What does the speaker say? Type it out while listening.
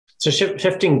So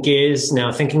shifting gears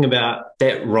now, thinking about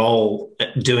that role,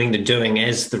 doing the doing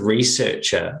as the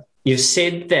researcher, you've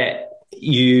said that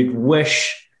you'd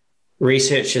wish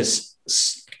researchers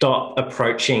stop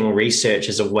approaching research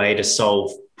as a way to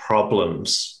solve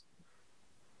problems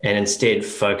and instead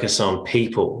focus on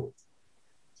people.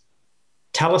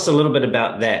 Tell us a little bit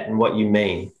about that and what you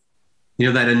mean. You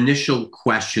know, that initial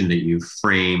question that you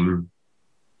frame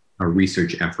a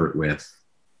research effort with,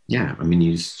 yeah, I mean,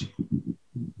 you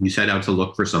set out to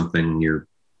look for something, you're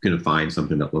going to find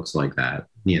something that looks like that.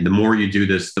 Yeah, the more you do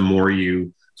this, the more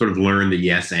you sort of learn the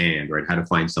yes and, right, how to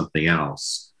find something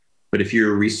else. But if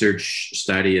your research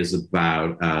study is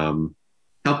about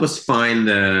help us find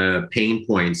the pain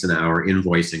points in our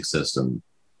invoicing system,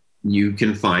 you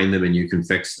can find them and you can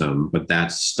fix them, but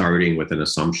that's starting with an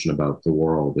assumption about the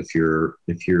world. If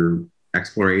your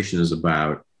exploration is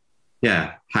about,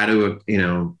 yeah, how do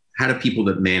people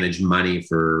that manage money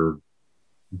for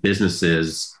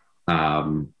businesses,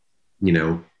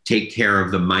 take care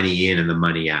of the money in and the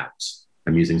money out.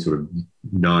 I'm using sort of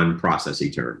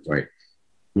non-processy terms, right?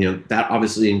 You know, that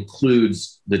obviously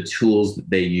includes the tools that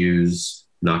they use,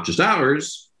 not just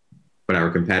ours, but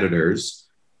our competitors,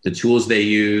 the tools they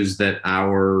use that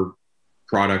our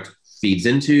product feeds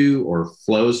into or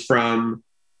flows from,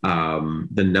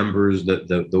 the numbers,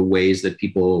 the ways that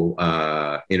people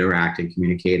interact and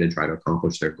communicate and try to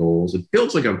accomplish their goals. It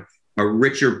builds like a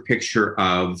richer picture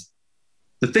of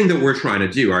the thing that we're trying to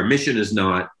do. Our mission is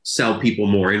not sell people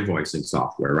more invoicing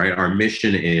software, right? Our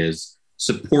mission is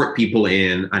support people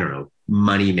in, I don't know,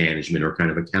 money management or kind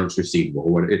of accounts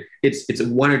receivable. It's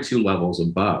one or two levels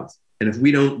above. And if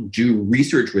we don't do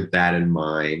research with that in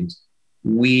mind,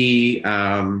 we're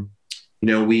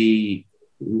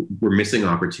missing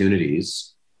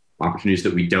opportunities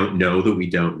that we don't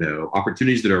know,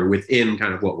 opportunities that are within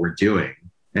kind of what we're doing.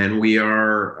 And we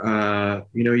are,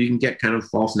 you can get kind of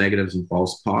false negatives and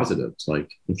false positives.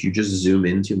 Like if you just zoom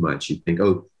in too much, you think,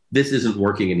 oh, this isn't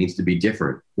working. It needs to be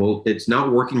different. Well, it's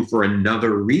not working for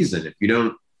another reason if you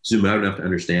don't zoom out enough to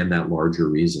understand that larger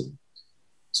reason.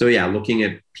 So yeah, looking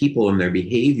at people and their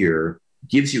behavior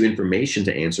gives you information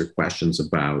to answer questions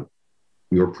about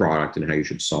your product and how you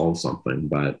should solve something.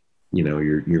 But,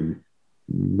 you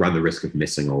run the risk of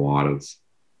missing a lot of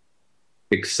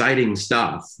exciting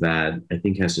stuff that I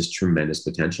think has just tremendous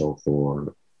potential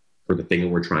for the thing that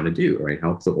we're trying to do, right?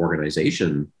 Help the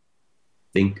organization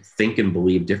think and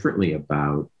believe differently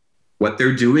about what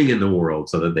they're doing in the world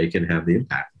so that they can have the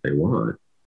impact that they want.